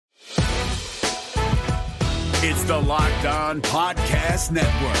It's the Locked On Podcast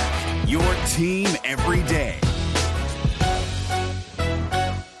Network, your team every day.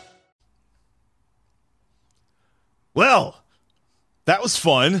 Well, that was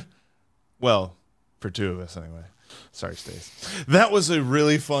fun. Well, for two of us anyway. Sorry, Stace. That was a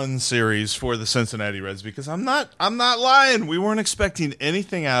really fun series for the Cincinnati Reds because I'm not lying. We weren't expecting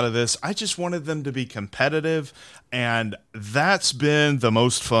anything out of this. I just wanted them to be competitive, and that's been the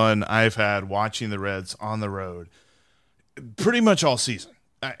most fun I've had watching the Reds on the road pretty much all season.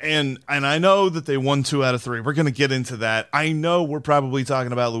 And I know that they won 2 out of 3. We're going to get into that. I know we're probably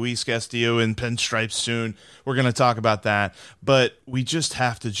talking about Luis Castillo and pinstripes soon. We're going to talk about that. But we just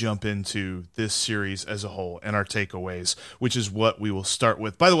have to jump into this series as a whole and our takeaways, which is what we will start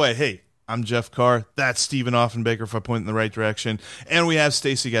with. By the way, hey, I'm Jeff Carr. That's Stephen Offenbaker if I point in the right direction. And we have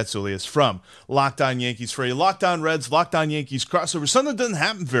Stacey Gatsoulias from Locked On Yankees for a Locked On Reds, Locked On Yankees crossover. Something that doesn't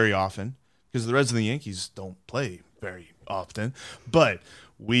happen very often because the Reds and the Yankees don't play very often. But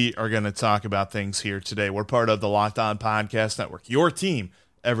we are going to talk about things here today. We're part of the Locked On Podcast Network, your team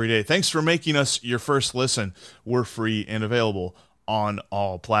every day. Thanks for making us your first listen. We're free and available on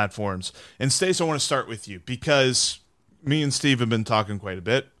all platforms. And Stace, I want to start with you because me and Steve have been talking quite a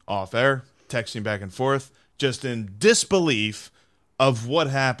bit off air, texting back and forth, just in disbelief of what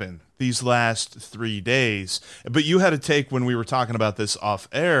happened these last 3 days. But you had a take when we were talking about this off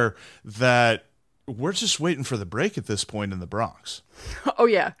air that we're just waiting for the break at this point in the Bronx. Oh,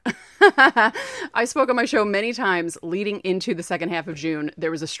 yeah. I spoke on my show many times leading into the second half of June.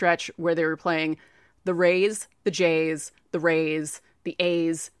 There was a stretch where they were playing the Rays, the Jays, the Rays, the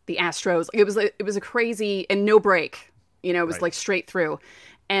A's, the Astros. It was a crazy and no break. You know, it was Right. like straight through.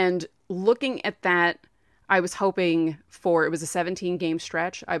 And looking at that, I was hoping for, it was a 17-game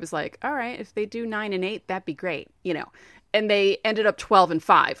stretch. I was like, all right, if they do 9-8, that'd be great, you know. And they ended up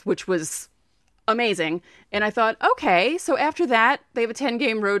 12-5, which was amazing. And I thought, okay, so after that, they have a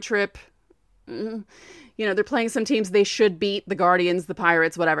 10-game road trip. You know, they're playing some teams they should beat, the Guardians, the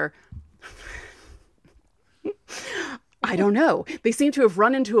Pirates, whatever. I don't know. They seem to have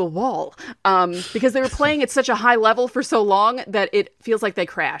run into a wall because they were playing at such a high level for so long that it feels like they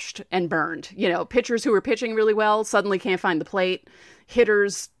crashed and burned. You know, pitchers who were pitching really well suddenly can't find the plate.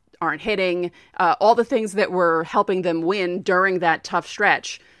 Hitters aren't hitting. All the things that were helping them win during that tough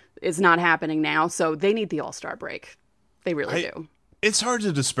stretch is not happening now. So they need the All-Star break. They really do. It's hard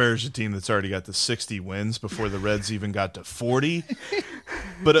to disparage a team that's already got to 60 wins before the Reds even got to 40.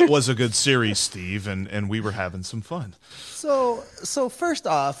 But it was a good series, Steve, and we were having some fun. So first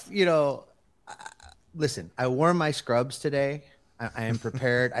off, you know, listen, I wore my scrubs today. I am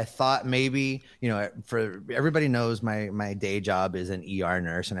prepared. I thought maybe, you know, for everybody knows my day job is an ER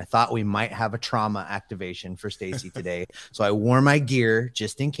nurse, and I thought we might have a trauma activation for Stacy today. So I wore my gear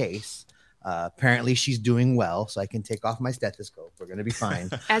just in case. Apparently she's doing well, so I can take off my stethoscope. We're going to be fine.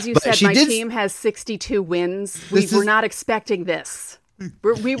 As you said, my team has 62 wins. We were not expecting this.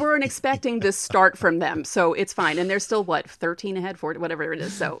 We weren't expecting this start from them, so it's fine. And they're still, 13 ahead, 40, whatever it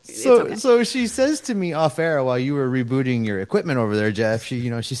is. So it's okay. So she says to me off air while you were rebooting your equipment over there, Jeff,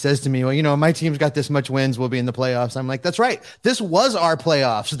 she says to me, well, you know, my team's got this much wins. We'll be in the playoffs. I'm like, that's right. This was our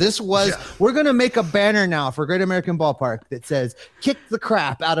playoffs. We're going to make a banner now for Great American Ballpark that says, kick the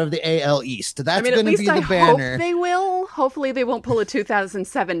crap out of the AL East. That's going to be the banner. Hope they will. Hopefully they won't pull a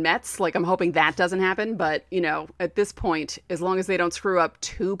 2007 Mets. Like, I'm hoping that doesn't happen. But, you know, at this point, as long as they don't screw up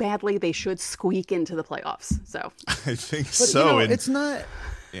too badly, they should squeak into the playoffs. So I think but, so. You know,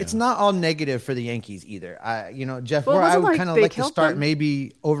 it's not all negative for the Yankees either. Jeff, well, I would like kind of they like to start them.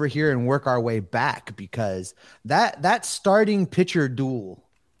 maybe over here and work our way back, because that starting pitcher duel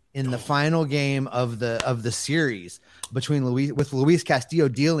in the final game of the series between Luis Castillo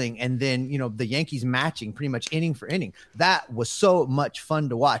dealing and then, you know, the Yankees matching pretty much inning for inning. That was so much fun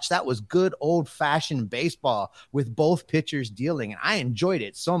to watch. That was good old fashioned baseball with both pitchers dealing. And I enjoyed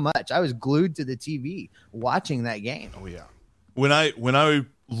it so much. I was glued to the TV watching that game. Oh yeah. When I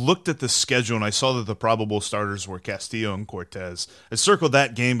looked at the schedule and I saw that the probable starters were Castillo and Cortez, I circled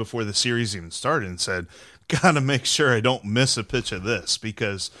that game before the series even started and said, gotta make sure I don't miss a pitch of this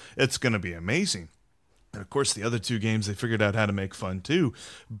because it's going to be amazing. And of course, the other two games, they figured out how to make fun too.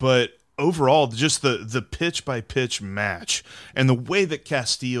 But overall, just the pitch by pitch match and the way that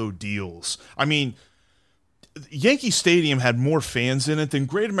Castillo deals. I mean, Yankee Stadium had more fans in it than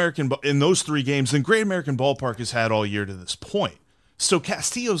in those 3 games than Great American Ballpark has had all year to this point. So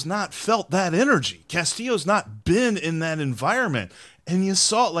Castillo's not felt that energy. Castillo's not been in that environment. And you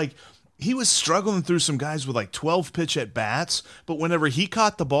saw it, like, he was struggling through some guys with like 12 pitch at bats, but whenever he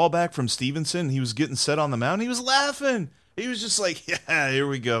caught the ball back from Stevenson, he was getting set on the mound. He was laughing. He was just like, yeah, here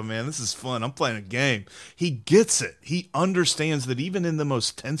we go, man. This is fun. I'm playing a game. He gets it. He understands that even in the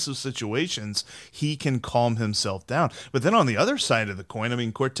most tense of situations, he can calm himself down. But then on the other side of the coin, I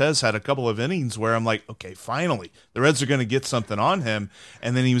mean, Cortez had a couple of innings where I'm like, okay, finally, the Reds are going to get something on him.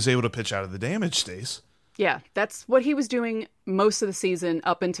 And then he was able to pitch out of the damage, Stace. Yeah, that's what he was doing most of the season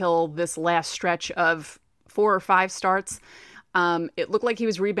up until this last stretch of 4 or 5 starts. It looked like he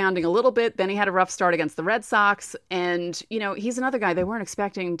was rebounding a little bit. Then he had a rough start against the Red Sox. And, he's another guy they weren't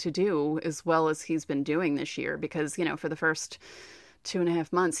expecting to do as well as he's been doing this year because, for the first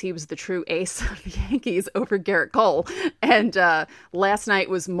 2.5 months, he was the true ace of the Yankees over Garrett Cole. And last night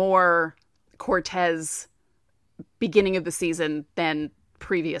was more Cortez beginning of the season than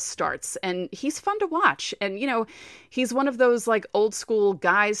previous starts. And he's fun to watch. And, he's one of those like old school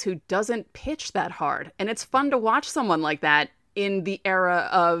guys who doesn't pitch that hard. And it's fun to watch someone like that in the era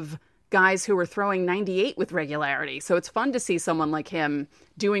of guys who were throwing 98 with regularity. So it's fun to see someone like him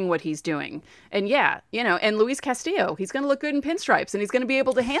doing what he's doing. And and Luis Castillo, he's going to look good in pinstripes and he's going to be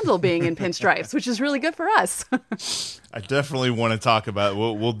able to handle being in pinstripes, which is really good for us. I definitely want to talk about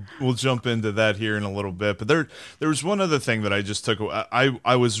we'll jump into that here in a little bit. But there was one other thing that I just took.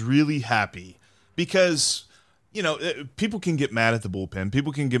 I was really happy because people can get mad at the bullpen.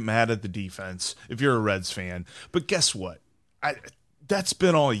 People can get mad at the defense if you're a Reds fan. But guess what? That's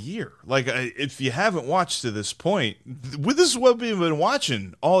been all year. Like, if you haven't watched to this point, this is what we've been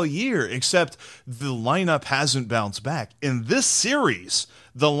watching all year, except the lineup hasn't bounced back. In this series,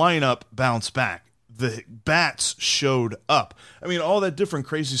 the lineup bounced back. The bats showed up. I mean, all that different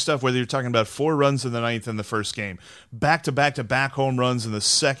crazy stuff, whether you're talking about 4 runs in the 9th in the first game, back-to-back-to-back home runs in the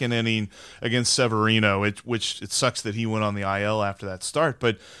second inning against Severino, which it sucks that he went on the IL after that start,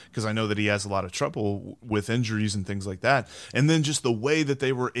 but because I know that he has a lot of trouble with injuries and things like that. And then just the way that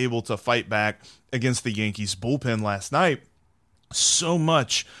they were able to fight back against the Yankees bullpen last night, so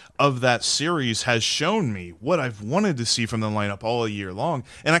much of that series has shown me what I've wanted to see from the lineup all year long.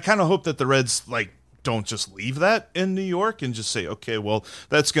 And I kind of hope that the Reds, don't just leave that in New York and just say, okay, well,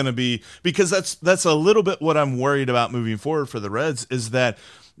 that's going to be, because that's a little bit what I'm worried about moving forward for the Reds, is that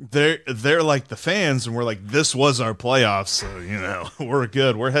they're like the fans and we're like, this was our playoffs, so we're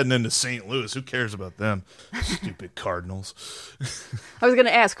good, we're heading into St. Louis, who cares about them? Stupid Cardinals. I was going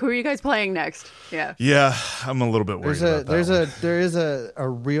to ask, who are you guys playing next? Yeah, I'm a little bit worried about that. There is a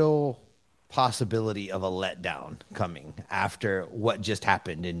real possibility of a letdown coming after what just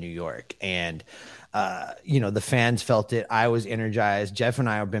happened in New York. And the fans felt it. I was energized. Jeff and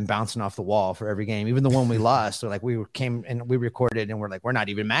I have been bouncing off the wall for every game, even the one we lost. So we came and we recorded and we're like, we're not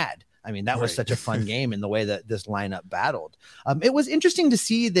even mad. I mean, that was such a fun game in the way that this lineup battled. It was interesting to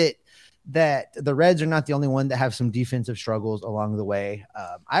see that the Reds are not the only one that have some defensive struggles along the way.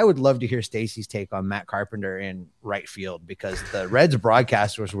 I would love to hear Stacey's take on Matt Carpenter in right field, because the Reds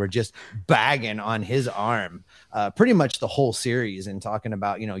broadcasters were just bagging on his arm pretty much the whole series and talking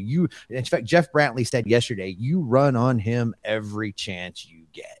about, in fact, Jeff Brantley said yesterday, you run on him every chance you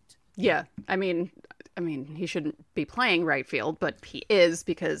get. Yeah. I mean, he shouldn't be playing right field, but he is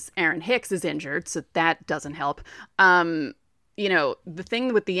because Aaron Hicks is injured. So that doesn't help. The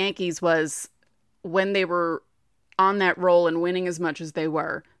thing with the Yankees was when they were on that roll and winning as much as they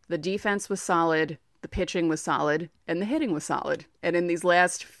were, the defense was solid, the pitching was solid, and the hitting was solid. And in these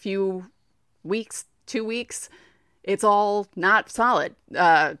last few weeks, 2 weeks, it's all not solid.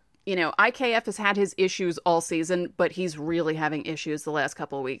 IKF has had his issues all season, but he's really having issues the last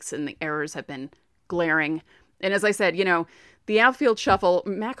couple of weeks, and the errors have been glaring. And as I said, the outfield shuffle,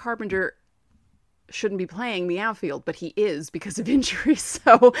 Matt Carpenter shouldn't be playing the outfield, but he is because of injuries.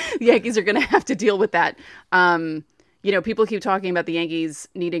 So the Yankees are going to have to deal with that. People keep talking about the Yankees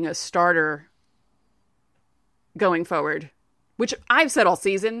needing a starter going forward, which I've said all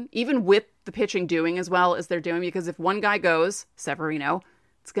season, even with the pitching doing as well as they're doing, because if one guy goes, Severino,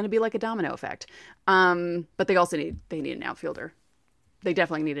 it's going to be like a domino effect. But they also need an outfielder. They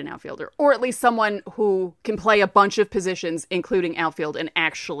definitely need an outfielder, or at least someone who can play a bunch of positions, including outfield, and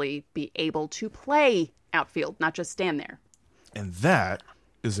actually be able to play outfield, not just stand there. And that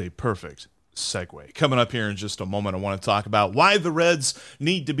is a perfect segue. Coming up here in just a moment, I want to talk about why the Reds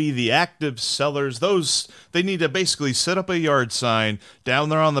need to be the active sellers. They need to basically set up a yard sign down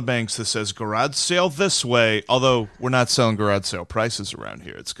there on the banks that says garage sale this way, although we're not selling garage sale prices around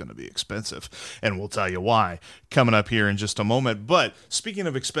here. It's going to be expensive, and we'll tell you why coming up here in just a moment. But speaking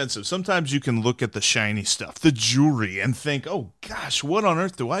of expensive, sometimes you can look at the shiny stuff, the jewelry, and think, oh gosh, what on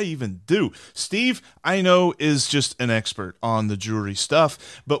earth do I even do? Steve, I know, is just an expert on the jewelry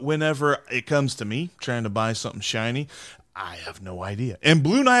stuff, but whenever it comes to me trying to buy something shiny, I have no idea. And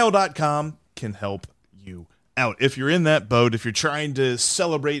BlueNile.com can help you out. If you're in that boat, if you're trying to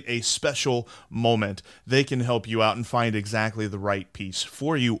celebrate a special moment, they can help you out and find exactly the right piece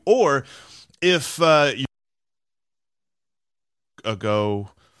for you. Or if you ago,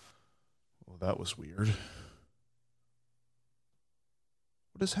 well, that was weird.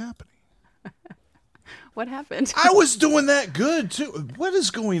 What is happening? What happened? I was doing that good too. What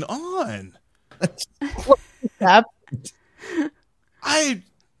is going on? What happened?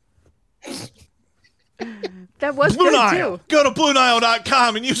 That was Blue good Nile. too. Go to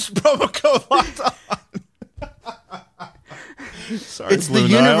BlueNile.com and use promo code Locked On. Sorry, It's Blue the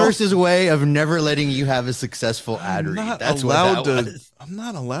Nile. universe's way of never letting you have a successful ad read. That's what that was. I'm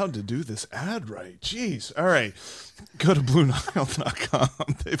not allowed to do this ad right. Jeez. All right. Go to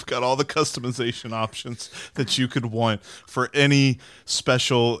BlueNile.com. They've got all the customization options that you could want for any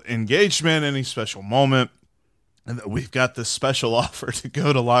special engagement, any special moment. And we've got this special offer to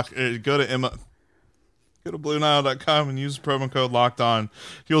go to BlueNile.com and use promo code Locked On.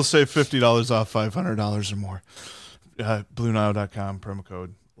 You'll save $50 off $500 or more. BlueNile.com, promo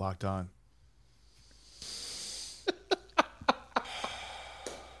code Locked On.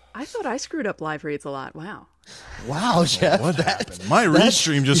 I thought I screwed up live reads a lot. Wow. Wow, Jeff. What happened? My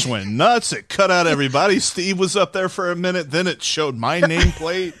restream just went nuts. It cut out everybody. Steve was up there for a minute. Then it showed my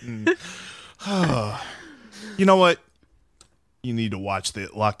nameplate. And, you know what? You need to watch the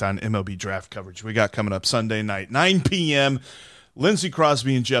Locked On MLB draft coverage we got coming up Sunday night, 9 p.m. Lindsey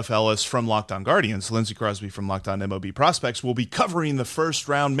Crosby and Jeff Ellis from Locked On Guardians. Lindsey Crosby from Locked On MLB Prospects will be covering the first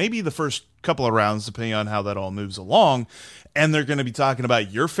round, maybe the first couple of rounds, depending on how that all moves along. And they're going to be talking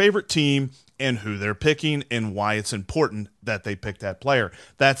about your favorite team and who they're picking and why it's important that they pick that player.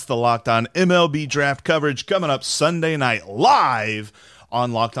 That's the Locked On MLB draft coverage coming up Sunday night live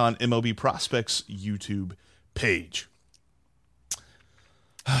on Locked On MLB Prospects YouTube page.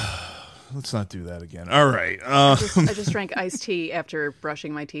 Let's not do that again. All right. I just drank iced tea after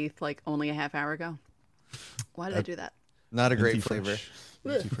brushing my teeth like only a half hour ago. Why did I do that? Not a great flavor.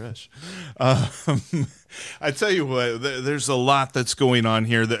 Too fresh. I tell you what, there's a lot that's going on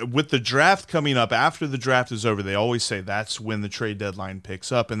here. With the draft coming up, after the draft is over, they always say that's when the trade deadline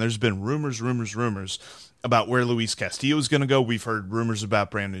picks up. And there's been rumors about where Luis Castillo is going to go. We've heard rumors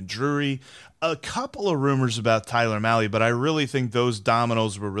about Brandon Drury, a couple of rumors about Tyler Mahle, but I really think those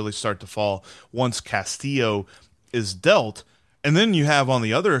dominoes will really start to fall once Castillo is dealt. And then you have on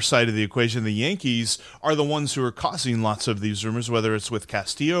the other side of the equation, the Yankees are the ones who are causing lots of these rumors, whether it's with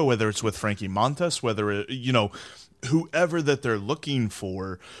Castillo, whether it's with Frankie Montas, whether it, whoever that they're looking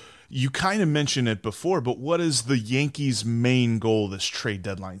for. You kind of mentioned it before, but what is the Yankees' main goal this trade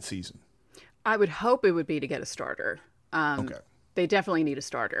deadline season? I would hope it would be to get a starter. Okay. They definitely need a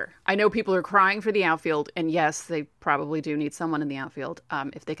starter. I know people are crying for the outfield, and yes, they probably do need someone in the outfield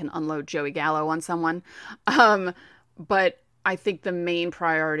if they can unload Joey Gallo on someone. But I think the main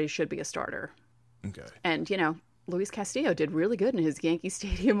priority should be a starter. Okay. And, Luis Castillo did really good in his Yankee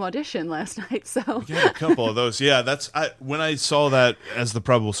Stadium audition last night. So yeah, a couple of those. Yeah, when I saw that as the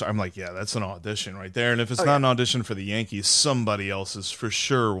probable star, I'm like, yeah, that's an audition right there. And if it's not an audition for the Yankees, somebody else is for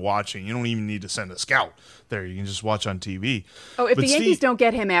sure watching. You don't even need to send a scout there. You can just watch on TV. Oh, if the Yankees don't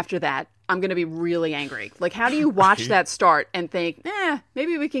get him after that, I'm going to be really angry. Like, how do you watch that start and think,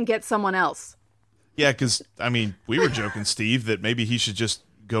 maybe we can get someone else? Yeah, because, we were joking, Steve, that maybe he should just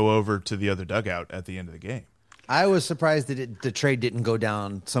go over to the other dugout at the end of the game. I was surprised that the trade didn't go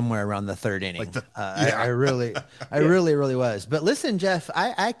down somewhere around the third inning. I really was. But listen, Jeff,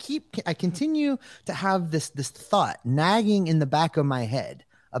 I continue to have this thought nagging in the back of my head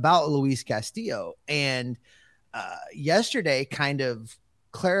about Luis Castillo, and yesterday kind of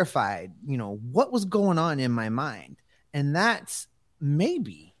clarified, what was going on in my mind, and that's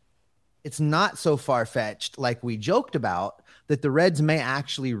maybe it's not so far-fetched like we joked about that the Reds may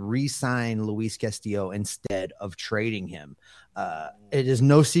actually re-sign Luis Castillo instead of trading him. It is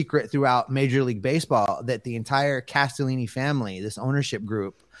no secret throughout Major League Baseball that the entire Castellini family, this ownership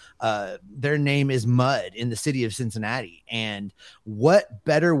group, their name is mud in the city of Cincinnati. And what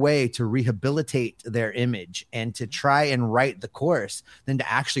better way to rehabilitate their image and to try and right the course than to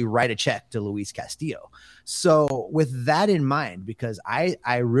actually write a check to Luis Castillo? So with that in mind, because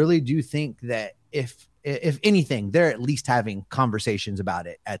I really do think that if anything, they're at least having conversations about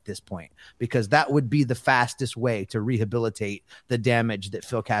it at this point, because that would be the fastest way to rehabilitate the damage that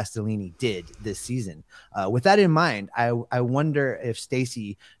Phil Castellini did this season. With that in mind, I wonder if,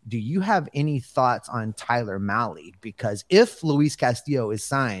 Stacey, do you have any thoughts on Tyler Mahle? Because if Luis Castillo is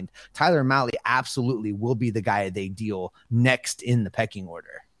signed, Tyler Mahle absolutely will be the guy they deal next in the pecking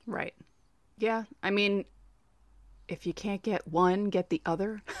order. Right. Yeah. if you can't get one, get the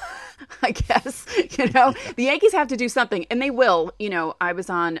other. I guess, the Yankees have to do something, and they will. I was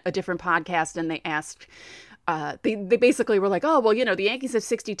on a different podcast and they asked, they basically were like, oh, well, the Yankees have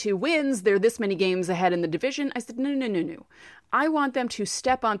 62 wins. They're this many games ahead in the division. I said, no. I want them to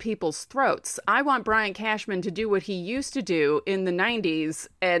step on people's throats. I want Brian Cashman to do what he used to do in the 90s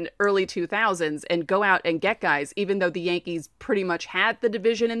and early 2000s and go out and get guys, even though the Yankees pretty much had the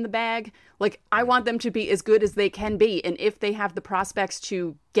division in the bag. Like, I want them to be as good as they can be. And if they have the prospects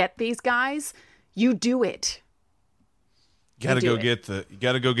to get these guys, you do it. You gotta go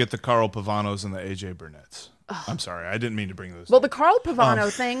get the Carl Pavanos and the AJ Burnett's. I'm sorry, I didn't mean to bring those. Well, the Carl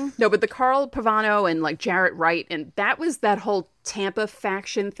Pavano thing, but the Carl Pavano and like Jarrett Wright, and that was that whole Tampa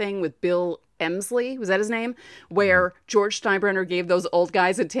faction thing with Bill Emsley, was that his name? Where George Steinbrenner gave those old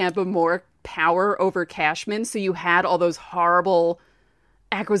guys in Tampa more power over Cashman, so you had all those horrible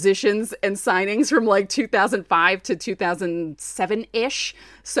acquisitions and signings from like 2005 to 2007-ish.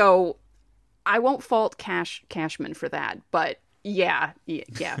 So I won't fault Cashman for that, but yeah.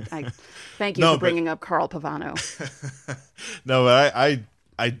 I thank you for bringing up Carl Pavano. No, but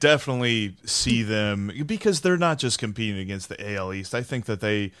I definitely see them, because they're not just competing against the AL East. I think that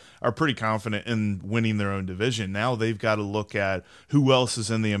they are pretty confident in winning their own division. Now they've got to look at who else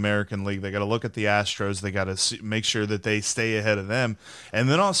is in the American League. They got to look at the Astros. They got to make sure that they stay ahead of them. And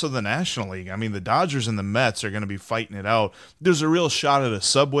then also the National League. I mean, the Dodgers and the Mets are going to be fighting it out. There's a real shot at a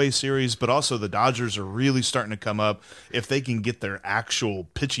Subway Series, but also the Dodgers are really starting to come up. If they can get their actual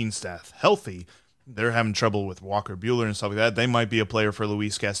pitching staff healthy, they're having trouble with Walker Buehler and stuff like that. They might be a player for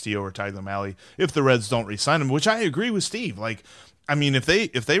Luis Castillo or Tyler Mahle if the Reds don't re-sign him, which I agree with Steve. Like, I mean, if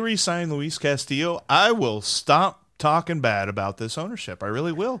they re-sign Luis Castillo, I will stop talking bad about this ownership. I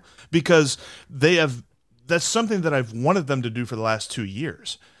really will, because that's something that I've wanted them to do for the last 2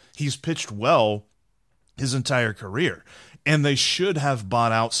 years. He's pitched well his entire career, and they should have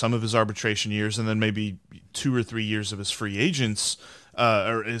bought out some of his arbitration years and then maybe 2 or 3 years of his free agents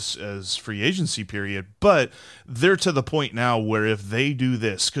or as free agency period. But they're to the point now where if they do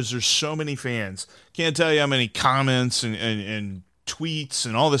this, because there's so many fans, can't tell you how many comments and tweets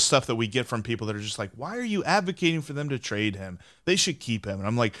and all this stuff that we get from people that are just like, why are you advocating for them to trade him? They should keep him. And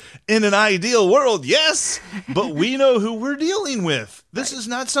I'm like, in an ideal world, yes, but we know who we're dealing with. This is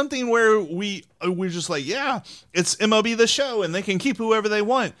not something where we're just like, yeah, it's MLB The Show and they can keep whoever they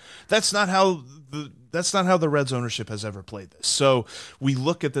want. That's not how the Reds ownership has ever played this. So we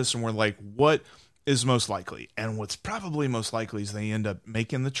look at this and we're like, what is most likely? And what's probably most likely is they end up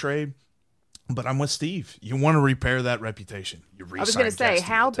making the trade. But I'm with Steve. You want to repair that reputation. I was going to say,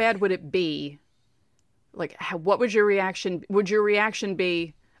 how bad would it be? Like, what would your reaction? Would your reaction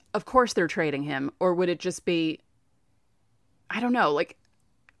be, of course they're trading him? Or would it just be, I don't know, like,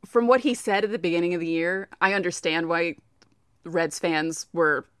 from what he said at the beginning of the year, I understand why Reds fans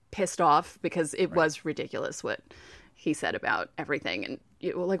were pissed off, because it was ridiculous what he said about everything. And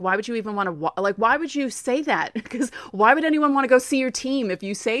why would you even want to, why would you say that? Because why would anyone want to go see your team if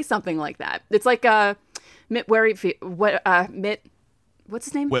you say something like that? It's like Mitt what's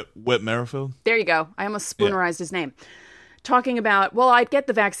his name? Whit Merrifield. There you go. I almost spoonerized his name. Talking about, well, I'd get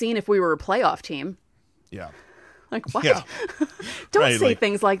the vaccine if we were a playoff team. Yeah. Like, what? Yeah. Don't say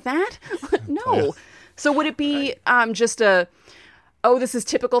things like that. No. Yeah. So would it be just this is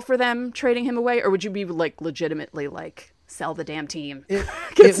typical for them trading him away? Or would you be like legitimately like, sell the damn team,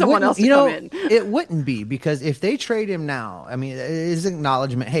 get someone else to come in? It wouldn't be, because if they trade him now, I mean, it is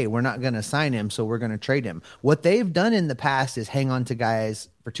acknowledgement, hey, we're not going to sign him, so we're going to trade him. What they've done in the past is hang on to guys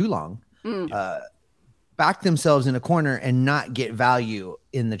for too long, back themselves in a corner and not get value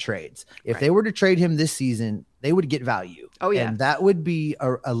in the trades. If they were to trade him this season, they would get value. Oh, yeah. And that would be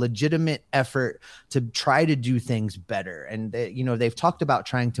a legitimate effort to try to do things better. And they've talked about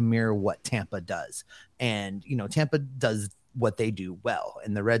trying to mirror what Tampa does. And, Tampa does what they do well,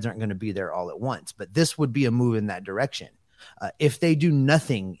 and the Reds aren't going to be there all at once. But this would be a move in that direction. If they do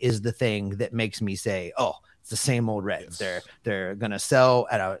nothing is the thing that makes me say, oh, it's the same old Reds. Yes. They're going to sell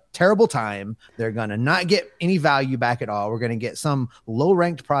at a terrible time. They're going to not get any value back at all. We're going to get some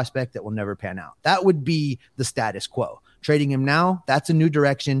low-ranked prospect that will never pan out. That would be the status quo. Trading him now, that's a new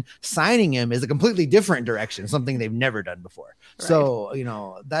direction. Signing him is a completely different direction, something they've never done before. Right.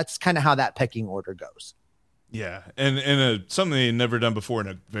 So, that's kind of how that pecking order goes. Yeah, and something they've never done before in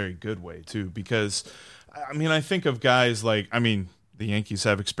a very good way, too, because, I mean, I think of guys like, the Yankees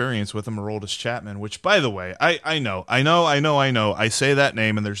have experience with him, Aroldis Chapman, which, by the way, I know. I say that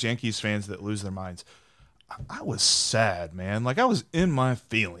name, and there's Yankees fans that lose their minds. I was sad, man. Like, I was in my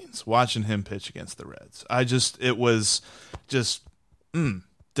feelings watching him pitch against the Reds.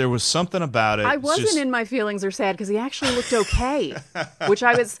 there was something about it. I wasn't in my feelings or sad because he actually looked okay, which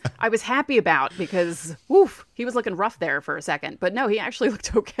I was happy about because he was looking rough there for a second. But no, he actually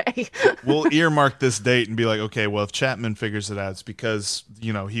looked okay. We'll earmark this date and be like, okay, well, if Chapman figures it out, it's because,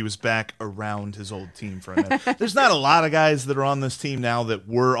 he was back around his old team for a minute. There's not a lot of guys that are on this team now that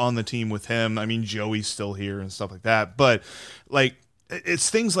were on the team with him. I mean, Joey's still here and stuff like that. But, it's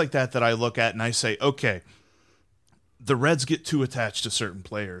things like that I look at and I say, okay, the Reds get too attached to certain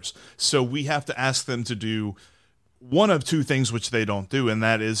players. So we have to ask them to do one of two things which they don't do, and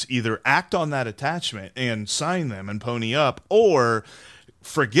that is either act on that attachment and sign them and pony up, or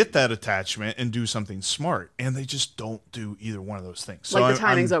forget that attachment and do something smart. And they just don't do either one of those things. So the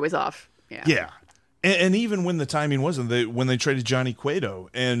timing's always off. Yeah. Yeah. And even when the timing wasn't, when they traded Johnny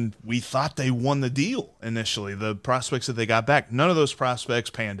Cueto, and we thought they won the deal initially, the prospects that they got back, none of those prospects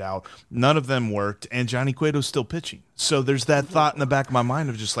panned out. None of them worked, and Johnny Cueto's still pitching. So there's that thought in the back of my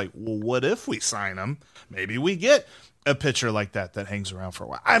mind of just like, well, what if we sign him? Maybe we get a pitcher like that hangs around for a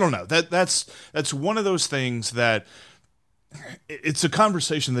while. I don't know. That's one of those things that it's a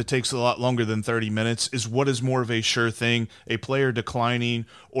conversation that takes a lot longer than 30 minutes. Is what is more of a sure thing, a player declining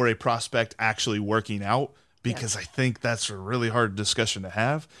or a prospect actually working out? Because I think that's a really hard discussion to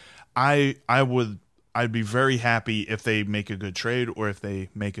have. I'd be very happy if they make a good trade or if they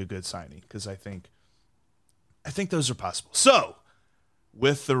make a good signing, because I think those are possible. So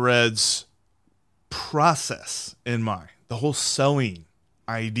with the Reds process in mind, the whole selling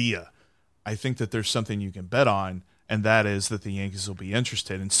idea, I think that there's something you can bet on. And that is that the Yankees will be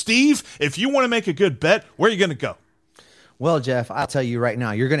interested. And Steve, if you want to make a good bet, where are you going to go? Well, Jeff, I'll tell you right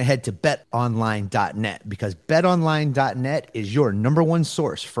now, you're going to head to betonline.net, because betonline.net is your number one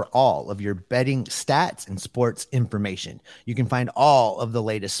source for all of your betting stats and sports information. You can find all of the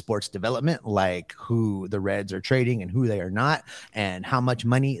latest sports development, like who the Reds are trading and who they are not, and how much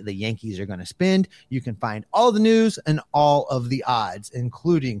money the Yankees are going to spend. You can find all the news and all of the odds,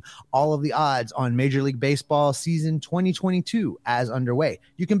 including all of the odds on Major League Baseball season 2022 as underway.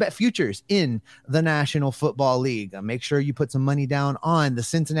 You can bet futures in the National Football League. Make sure you put some money down on the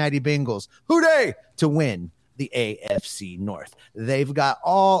Cincinnati Bengals, hooray, to win the AFC North. They've got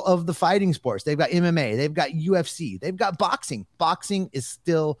all of the fighting sports. They've got MMA. They've got UFC. They've got boxing. Boxing is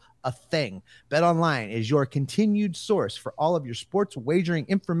still a thing. BetOnline is your continued source for all of your sports wagering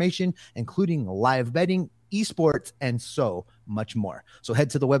information, including live betting, esports, and so much more. So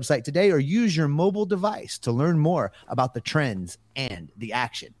head to the website today or use your mobile device to learn more about the trends and the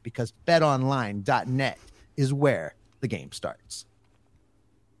action, because betonline.net is where the game starts.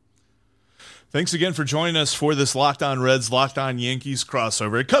 Thanks again for joining us for this Locked On Reds, Locked On Yankees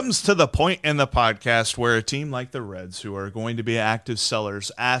crossover. It comes to the point in the podcast where a team like the Reds, who are going to be active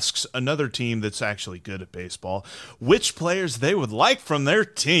sellers, asks another team that's actually good at baseball which players they would like from their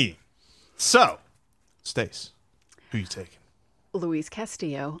team. So, Stace, who you taking? Luis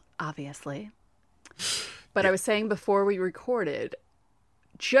Castillo, obviously. But I was saying before we recorded,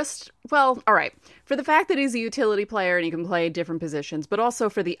 all right, for the fact that he's a utility player and he can play different positions, but also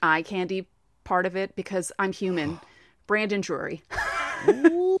for the eye candy part of it, because I'm human. Brandon Drury.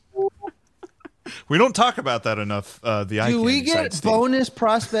 We don't talk about that enough. Do we get bonus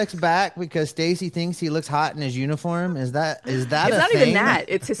prospects back because Stacy thinks he looks hot in his uniform? Is that it's a not thing? even that.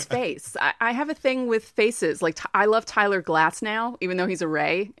 It's his face. I have a thing with faces. Like I love Tyler Glass now, even though he's a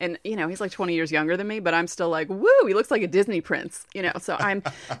Ray, and he's like 20 years younger than me, but I'm still like, woo, he looks like a Disney prince. So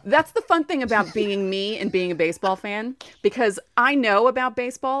that's the fun thing about being me and being a baseball fan, because I know about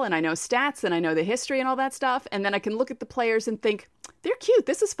baseball and I know stats and I know the history and all that stuff, and then I can look at the players and think, they're cute.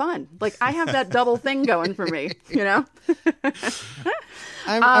 This is fun. Like I have that double thing going for me,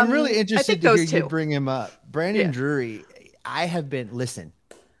 I'm really interested to hear two. you bring him up. Brandon Drury, I have been, listen,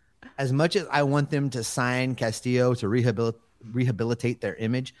 as much as I want them to sign Castillo to rehabilitate their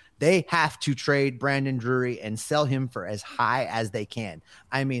image, they have to trade Brandon Drury and sell him for as high as they can.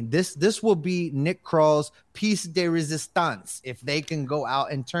 I mean, this will be Nick Krall's piece de resistance if they can go out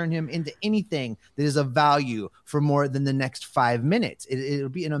and turn him into anything that is of value for more than the next 5 minutes. It'll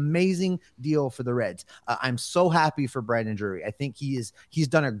be an amazing deal for the Reds. I'm so happy for Brandon Drury. I think he's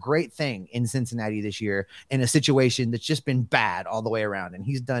done a great thing in Cincinnati this year in a situation that's just been bad all the way around, and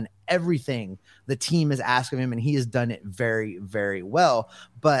he's done everything the team has asked of him, and he has done it very, very well.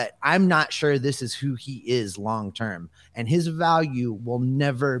 But I'm not sure this is who he is long term, and his value will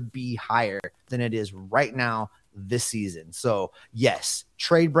never be higher than it is right now this season. So yes,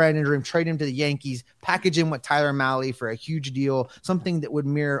 trade Brandon Drury, trade him to the Yankees, package him with Tyler Mahle for a huge deal, something that would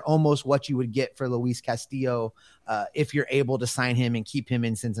mirror almost what you would get for Luis Castillo if you're able to sign him and keep him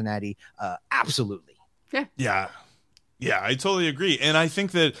in Cincinnati. Absolutely. Yeah. Yeah, I totally agree. And I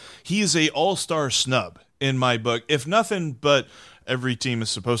think that he is a all-star snub in my book. If nothing but every team is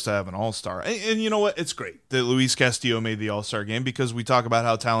supposed to have an all-star. And you know what? It's great that Luis Castillo made the all-star game because we talk about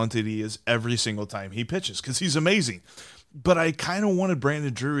how talented he is every single time he pitches because he's amazing. But I kind of wanted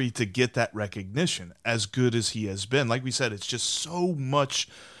Brandon Drury to get that recognition as good as he has been. Like we said, it's just so much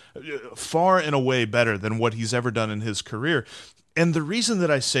far and away better than what he's ever done in his career. And the reason that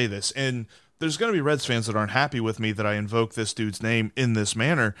I say this, and there's going to be Reds fans that aren't happy with me that I invoke this dude's name in this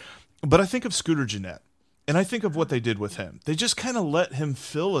manner, but I think of Scooter Gennett, and I think of what they did with him. They just kind of let him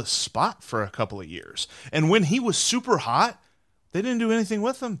fill a spot for a couple of years. And when he was super hot, they didn't do anything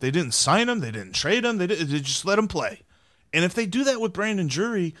with him. They didn't sign him. They didn't trade him. They just let him play. And if they do that with Brandon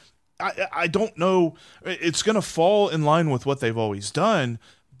Drury, I don't know. It's going to fall in line with what they've always done,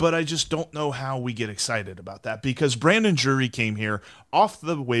 but I just don't know how we get excited about that because Brandon Drury came here off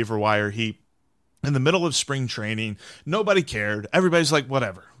the waiver wire heap in the middle of spring training. Nobody cared. Everybody's like,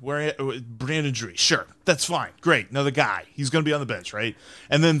 whatever. Brandon Drury, sure, that's fine. Great. Another guy. He's going to be on the bench, right?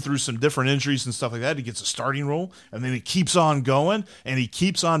 And then through some different injuries and stuff like that, he gets a starting role, and then he keeps on going, and he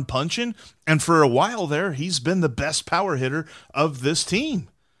keeps on punching. And for a while there, he's been the best power hitter of this team.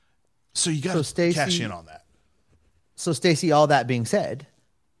 So you got to cash in on that. So, Stacey, all that being said,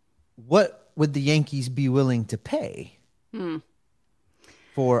 what would the Yankees be willing to pay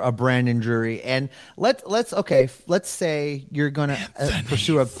for a Brandon Drury? And let's say you're gonna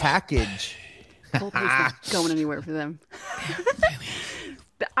pursue a package. Volpe's not going anywhere for them.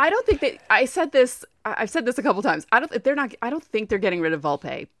 I don't think that I've said this a couple times. I don't think they're getting rid of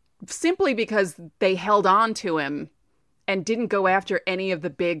Volpe simply because they held on to him and didn't go after any of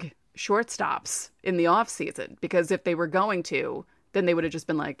the big shortstops in the offseason. Because if they were going to, then they would have just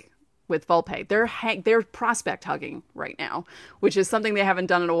been like, with Volpe. They're prospect hugging right now, which is something they haven't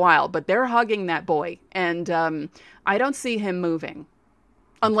done in a while, but they're hugging that boy. And I don't see him moving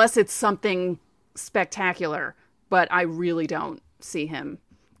unless it's something spectacular, but I really don't see him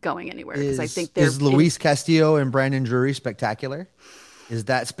going anywhere because I think is Luis Castillo and Brandon Drury spectacular? Is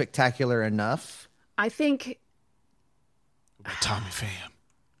that spectacular enough? I think Tommy Pham.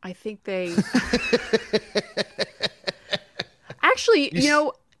 I think they actually,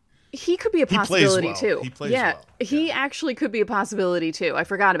 he could be a possibility too. He plays well. He actually could be a possibility too. I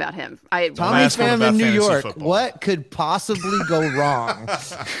forgot about him. Tommy Pham in New York. Football. What could possibly go wrong?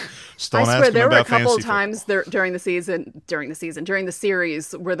 I swear there were a couple of times during the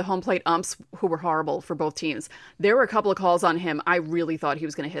series where the home plate umps, who were horrible for both teams, there were a couple of calls on him. I really thought he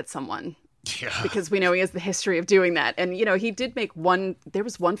was going to hit someone. Yeah. Because we know he has the history of doing that. And, he did make there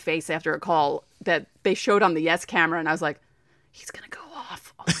was one face after a call that they showed on the Yes camera, and I was like, he's going to go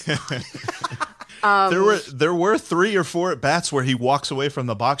off. There were 3 or 4 at bats where he walks away from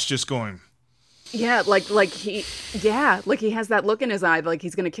the box just going. Yeah, like he has that look in his eye, like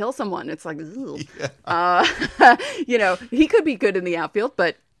he's going to kill someone. It's like, yeah. He could be good in the outfield,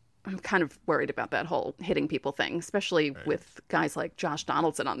 but I'm kind of worried about that whole hitting people thing, especially with guys like Josh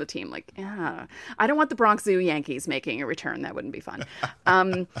Donaldson on the team. Like, I don't want the Bronx Zoo Yankees making a return. That wouldn't be fun.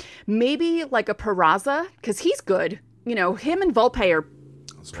 Maybe like a Peraza, because he's good. Him and Volpe are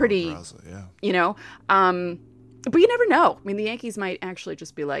pretty, Peraza, yeah. But you never know. I mean, the Yankees might actually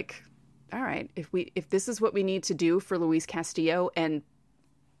just be like, all right, if this is what we need to do for Luis Castillo and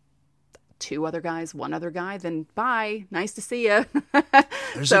 2 other guys, 1 other guy, then bye. Nice to see you.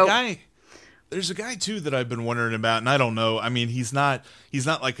 There's a guy too that I've been wondering about, and I don't know. I mean, he's not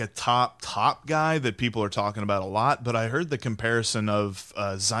like a top guy that people are talking about a lot, but I heard the comparison of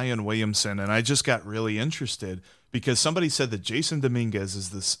Zion Williamson, and I just got really interested because somebody said that Jason Dominguez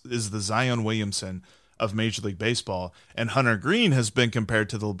is the Zion Williamson of Major League Baseball, and Hunter Green has been compared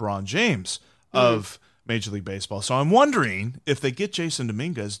to the LeBron James of Major League Baseball. So I'm wondering, if they get Jason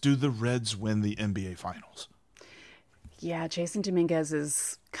Dominguez, do the Reds win the NBA Finals? Yeah, Jason Dominguez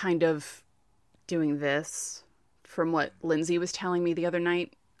is kind of doing this from what Lindsay was telling me the other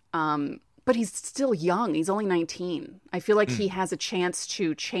night. But he's still young. He's only 19. I feel like he has a chance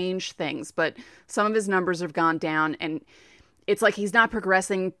to change things, but some of his numbers have gone down, and it's like he's not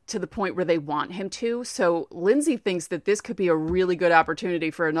progressing to the point where they want him to. So Lindsay thinks that this could be a really good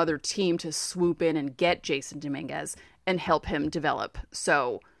opportunity for another team to swoop in and get Jason Dominguez and help him develop.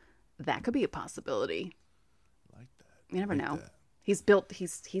 So that could be a possibility. I like that. You never know. That. He's built.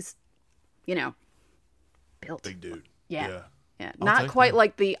 He's built. Big dude. Yeah. Not quite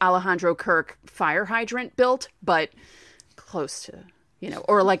like the Alejandro Kirk fire hydrant built, but close to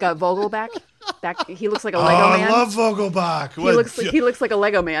or like a Vogelback. He looks like a Lego man. I love Vogelbach. He looks like a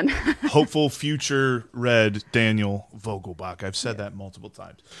Lego man. Hopeful future Red Daniel Vogelbach. I've said that multiple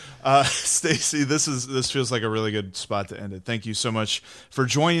times. Stacey, this feels like a really good spot to end it. Thank you so much for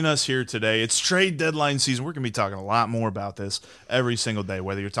joining us here today. It's trade deadline season. We're going to be talking a lot more about this every single day,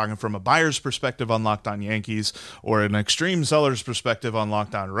 whether you're talking from a buyer's perspective on Locked On Yankees or an extreme seller's perspective on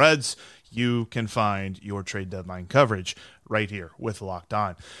Locked On Reds. You can find your trade deadline coverage right here with Locked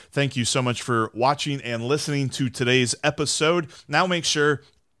On. Thank you so much for watching and listening to today's episode. Now make sure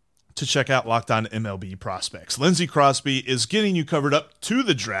to check out Locked On MLB Prospects. Lindsey Crosby is getting you covered up to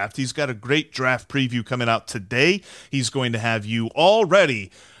the draft. He's got a great draft preview coming out today. He's going to have you all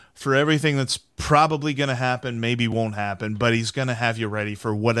ready for everything that's probably going to happen, maybe won't happen, but he's going to have you ready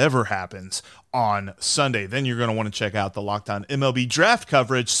for whatever happens on Sunday. Then you're going to want to check out the Locked On MLB draft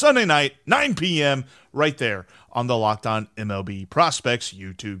coverage Sunday night, 9 p.m., right there on the Locked On MLB Prospects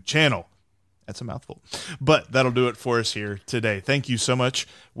YouTube channel. That's a mouthful. But that'll do it for us here today. Thank you so much.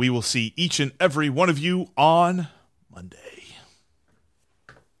 We will see each and every one of you on Monday.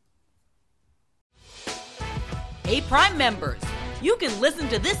 Hey, Prime members, you can listen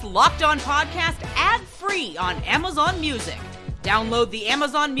to this Locked On podcast ad-free on Amazon Music. Download the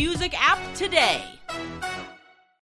Amazon Music app today.